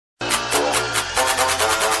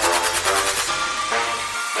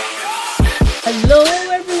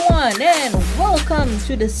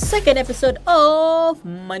to the second episode of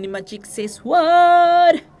MoneyMakcik Says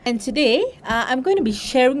What. And today, I'm going to be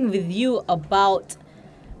sharing with you about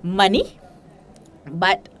money,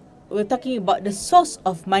 but we're talking about the source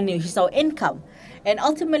of money, which is our income. And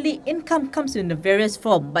ultimately, income comes in a various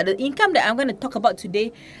form. But the income that I'm going to talk about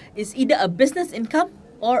today is either a business income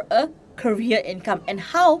or a career income. And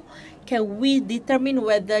how can we determine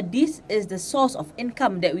whether this is the source of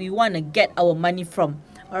income that we want to get our money from?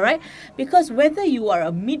 Alright, because whether you are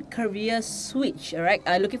a mid-career switch, alright,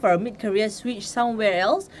 looking for a mid-career switch somewhere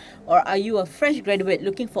else, or are you a fresh graduate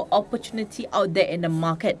looking for opportunity out there in the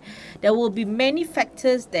market, there will be many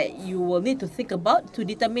factors that you will need to think about to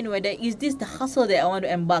determine whether is this the hustle that I want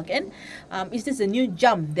to embark in, is this a new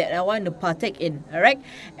jump that I want to partake in, alright.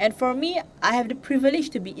 And for me, I have the privilege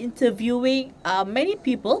to be interviewing many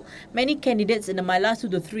people, many candidates in my last 2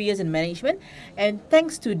 to 3 years in management, and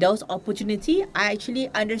thanks to those opportunity, I actually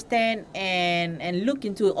understand and look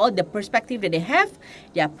into all the perspective that they have,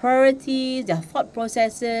 their priorities, their thought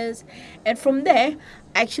processes, and from there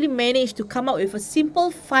I actually managed to come up with a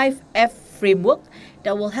simple 5F framework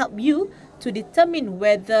that will help you to determine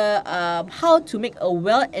whether how to make a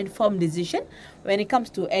well-informed decision when it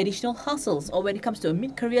comes to additional hustles, or when it comes to a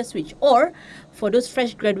mid-career switch, or for those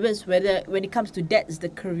fresh graduates, whether when it comes to that is the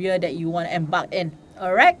career that you want to embark in.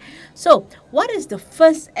 Alright, so what is the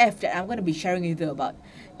first F that I'm going to be sharing with you about?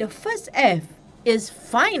 The first F is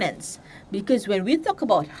finance. Because when we talk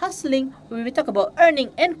about hustling, when we talk about earning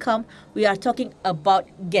income, we are talking about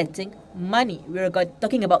getting money. We are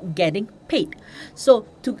talking about getting paid. So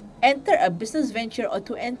to enter a business venture or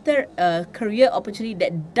to enter a career opportunity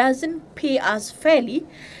that doesn't pay us fairly,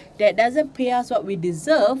 that doesn't pay us what we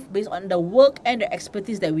deserve based on the work and the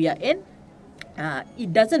expertise that we are in,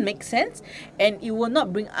 it doesn't make sense, and it will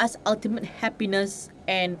not bring us ultimate happiness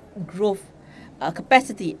and growth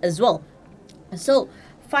capacity as well. So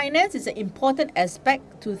finance is an important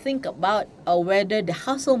aspect to think about whether the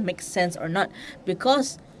hustle makes sense or not,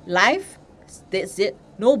 because life, that's it,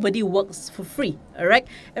 nobody works for free. Alright,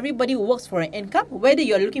 everybody works for an income. Whether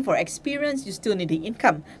you're looking for experience, you still need the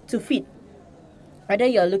income to feed. Whether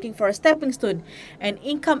you're looking for a stepping stone, and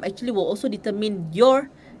income actually will also determine your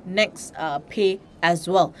next pay as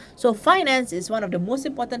well. So finance is one of the most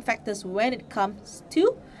important factors when it comes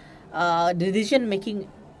to the decision making,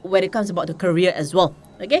 when it comes about the career as well.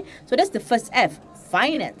 Okay, so that's the first F,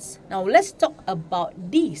 finance. Now let's talk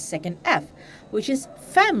about the second F, which is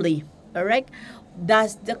family. Alright,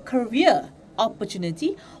 does the career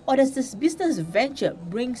opportunity or does this business venture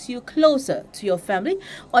brings you closer to your family,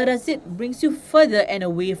 or does it brings you further and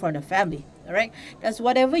away from the family? Alright, does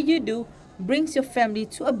whatever you do brings your family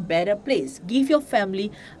to a better place, give your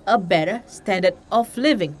family a better standard of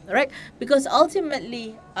living, alright? Because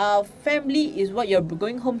ultimately, family is what you're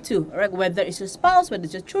going home to, alright? Whether it's your spouse, whether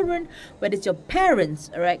it's your children, whether it's your parents,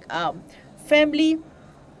 alright? The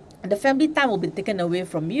family time will be taken away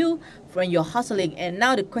from you when you're hustling, and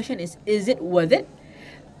now the question is it worth it?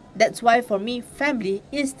 That's why for me, family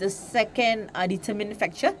is the second determining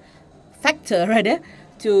factor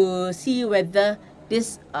to see whether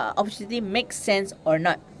this opportunity makes sense or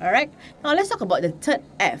not. Alright, now let's talk about the third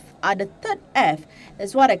F. The third F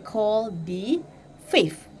is what I call the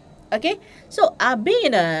faith. Okay, so being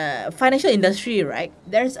in a financial industry, right,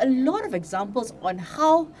 there's a lot of examples on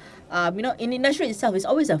how in the industry itself, it's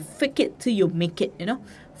always a fake it till you make it.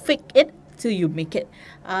 Fake it till you make it.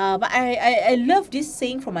 But I love this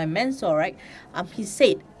saying from my mentor, right? He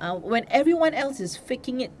said, when everyone else is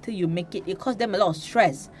faking it till you make it, it causes them a lot of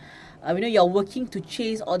stress. You're working to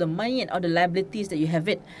chase all the money and all the liabilities that you have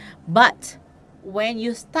it. But when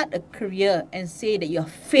you start a career and say that you're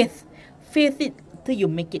faith it till you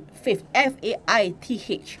make it, faith,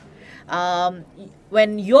 Faith.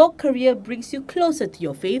 When your career brings you closer to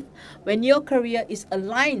your faith, when your career is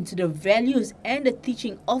aligned to the values and the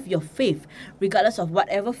teaching of your faith, regardless of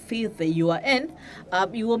whatever faith that you are in,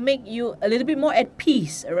 it will make you a little bit more at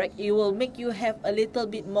peace, right? It will make you have a little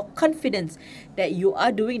bit more confidence that you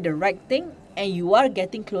are doing the right thing and you are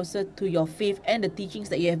getting closer to your faith and the teachings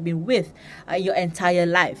that you have been with your entire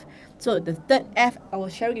life. So the third F I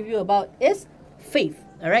was sharing with you about is faith,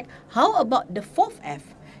 alright? How about the fourth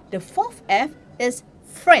F? The fourth F is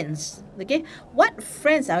friends. Okay, what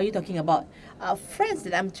friends are you talking about? Friends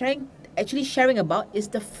that actually sharing about is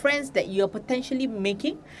the friends that you're potentially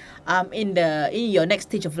making in your next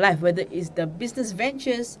stage of life, whether it's the business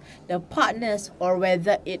ventures, the partners, or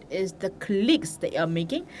whether it is the colleagues that you're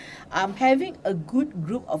making. Having a good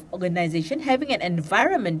group of organization, having an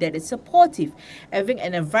environment that is supportive, having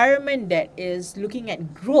an environment that is looking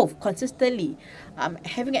at growth consistently,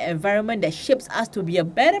 having an environment that shapes us to be a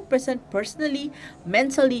better person personally,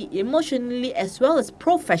 mentally, emotionally, as well as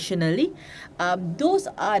professionally. Those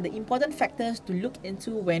are the important factors to look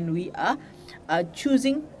into when we are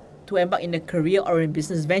choosing to embark in a career or in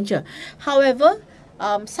business venture. However,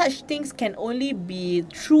 such things can only be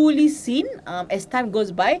truly seen as time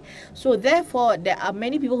goes by. So therefore, there are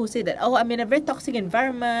many people who say that, oh, I'm in a very toxic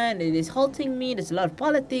environment, it is halting me, there's a lot of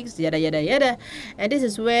politics, yada yada yada. And this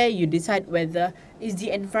is where you decide whether is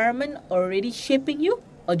the environment already shaping you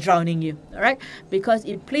or drowning you. Alright? Because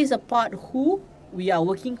it plays a part who we are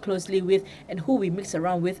working closely with and who we mix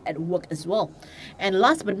around with at work as well. And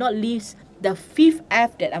last but not least, the fifth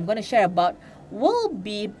F that I'm going to share about will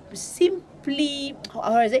be simply,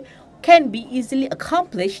 how is it, can be easily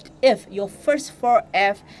accomplished if your first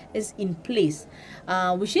 4F is in place,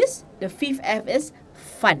 which is the fifth F is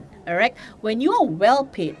fun. All right, when you are well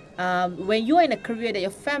paid, when you are in a career that your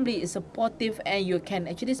family is supportive and you can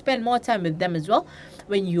actually spend more time with them as well,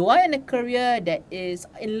 when you are in a career that is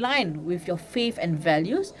in line with your faith and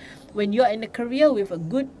values, when you are in a career with a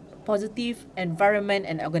good positive environment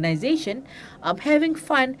and organization, having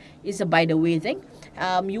fun is a by the way thing.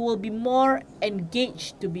 You will be more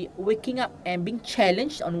engaged to be waking up and being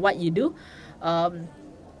challenged on what you do.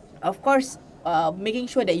 Of course, making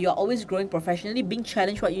sure that you are always growing professionally, being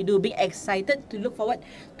challenged what you do, being excited to look forward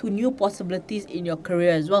to new possibilities in your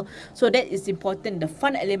career as well. So that is important. The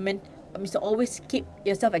fun element is to always keep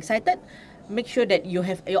yourself excited. Make sure that you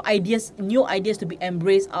have your ideas, new ideas to be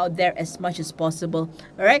embraced out there as much as possible.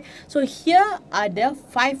 Alright, so here are the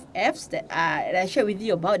 5 F's that I shared with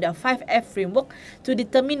you about, the 5F framework to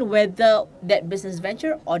determine whether that business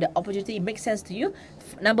venture or the opportunity makes sense to you.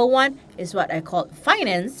 Number 1 is what I call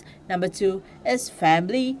finance. Number 2 is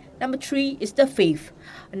family. Number 3 is the faith.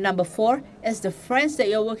 Number 4 is the friends that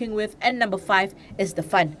you're working with. And number 5 is the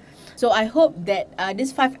fun. So I hope that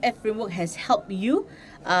this 5F framework has helped you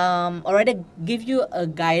or rather give you a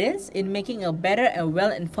guidance in making a better and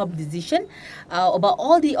well-informed decision about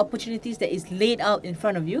all the opportunities that is laid out in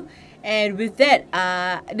front of you. And with that,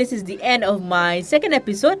 this is the end of my second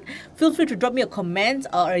episode. Feel free to drop me a comment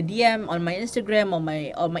or a DM on my Instagram or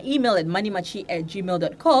my email at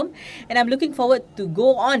moneymakcik@gmail.com. And I'm looking forward to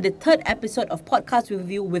go on the third episode of podcast with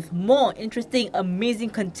you with more interesting, amazing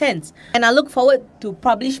contents. And I look forward to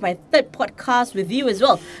publish my third podcast with you as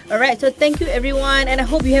well. Alright, so thank you everyone, and I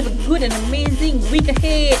hope you have a good and amazing week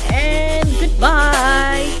ahead. And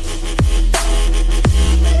goodbye.